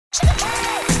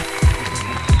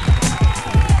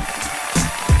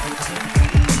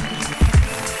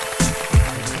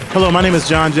Hello, my name is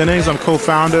John Jennings. I'm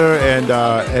co-founder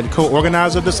and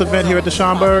co-organizer of this event here at the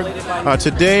Schomburg.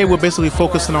 Today, we're basically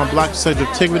focusing on Black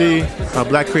subjectivity,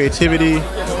 Black creativity,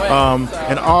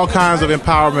 and all kinds of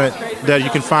empowerment that you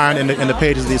can find in the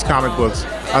pages of these comic books.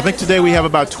 I think today we have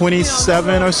about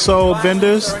 27 or so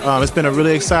vendors. It's been a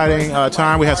really exciting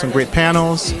time. We had some great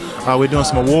panels. We're doing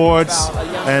some awards,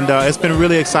 and it's been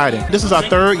really exciting. This is our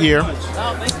third year.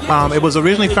 It was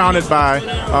originally founded by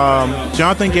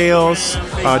Jonathan Gales,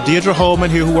 Deirdre Holman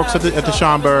here, who works at the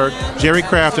Schomburg, Jerry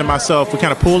Kraft, and myself. We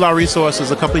kind of pooled our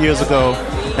resources a couple of years ago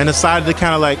and decided to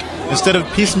kind of like, instead of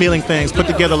piecemealing things, put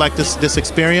together like this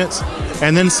experience.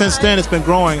 And then since then, it's been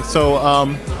growing. So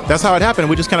that's how it happened.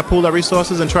 We just kind of pooled our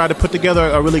resources and tried to put together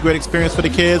a really great experience for the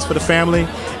kids, for the family,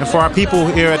 and for our people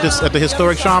here at the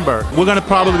historic Schomburg. We're going to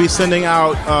probably be sending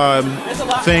out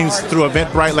things through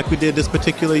Eventbrite like we did this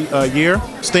particular year.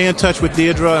 Stay in touch with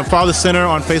Deirdre and follow the center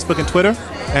on Facebook and Twitter.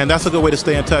 And that's a good way to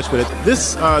stay in touch with it.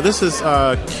 This is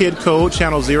Kid Code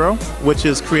Channel 0, which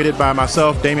is created by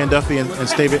myself, Damian Duffy, and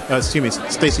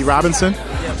Stacey Robinson.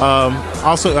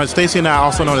 Also, Stacey and I,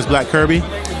 also known as Black Kirby.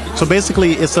 So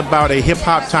basically, it's about a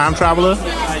hip-hop time traveler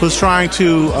who's trying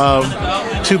to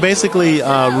basically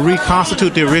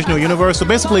reconstitute the original universe. So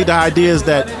basically, the idea is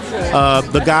that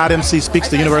the God MC speaks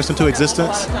the universe into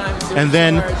existence, and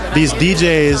then these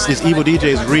DJs, these evil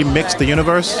DJs, remix the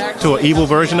universe to an evil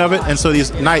version of it. And so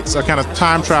these knights are kind of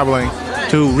time traveling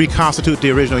to reconstitute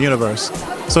the original universe.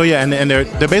 So yeah, and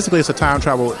they're basically, it's a time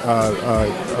travel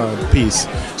piece.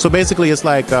 So basically, it's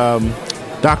like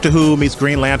Doctor Who meets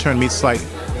Green Lantern meets like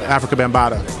Africa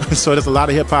Bambaataa. So there's a lot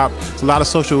of hip hop, there's a lot of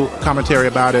social commentary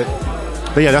about it.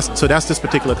 But yeah, that's this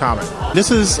particular comic.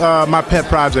 This is my pet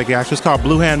project, actually. It's called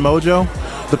Blue Hand Mojo.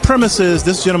 The premise is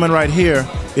this gentleman right here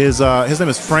is his name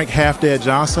is Frank Half Dead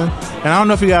Johnson, and I don't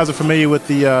know if you guys are familiar with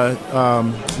the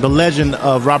legend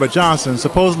of Robert Johnson.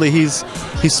 Supposedly he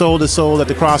sold his soul at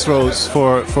the crossroads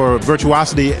for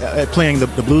virtuosity at playing the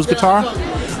blues guitar.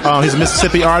 He's a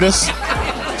Mississippi artist.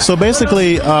 So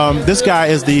basically, this guy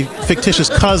is the fictitious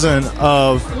cousin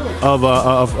of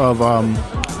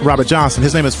Robert Johnson.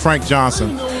 His name is Frank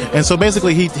Johnson, and so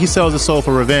basically he sells his soul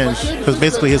for revenge, because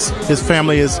basically his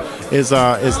family is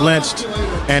lynched,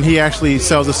 and he actually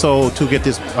sells his soul to get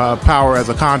this power as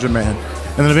a conjure man,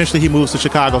 and then eventually he moves to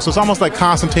Chicago. So it's almost like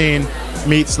Constantine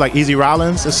meets like Easy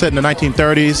Rollins. It's set in the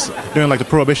 1930s during like the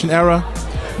Prohibition era.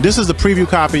 This is the preview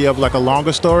copy of like a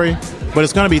longer story, but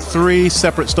it's going to be 3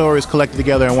 separate stories collected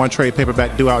together in one trade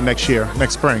paperback due out next year,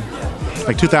 next spring,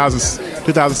 like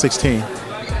 2016.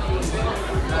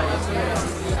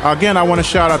 Again, I want to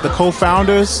shout out the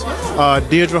co-founders,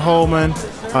 Deirdre Holman,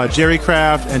 Jerry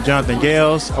Kraft, and Jonathan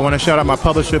Gales. I want to shout out my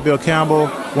publisher, Bill Campbell.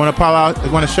 I want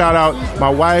to shout out my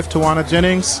wife, Tawana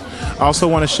Jennings. I also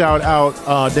want to shout out,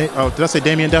 did I say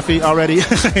Damian Duffy already?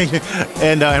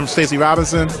 and Stacey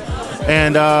Robinson.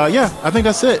 And yeah, I think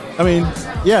that's it. I mean,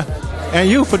 yeah. And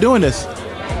you for doing this.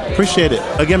 Appreciate it.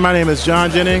 Again, my name is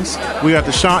John Jennings. We are at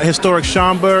the historic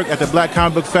Schomburg at the Black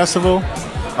Comic Book Festival.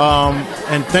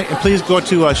 And please go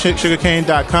to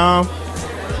sugarcane.com.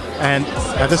 And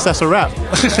I guess that's a wrap.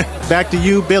 Back to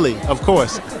you, Billy, of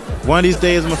course. One of these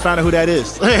days, I'm going to find out who that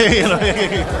is. You know?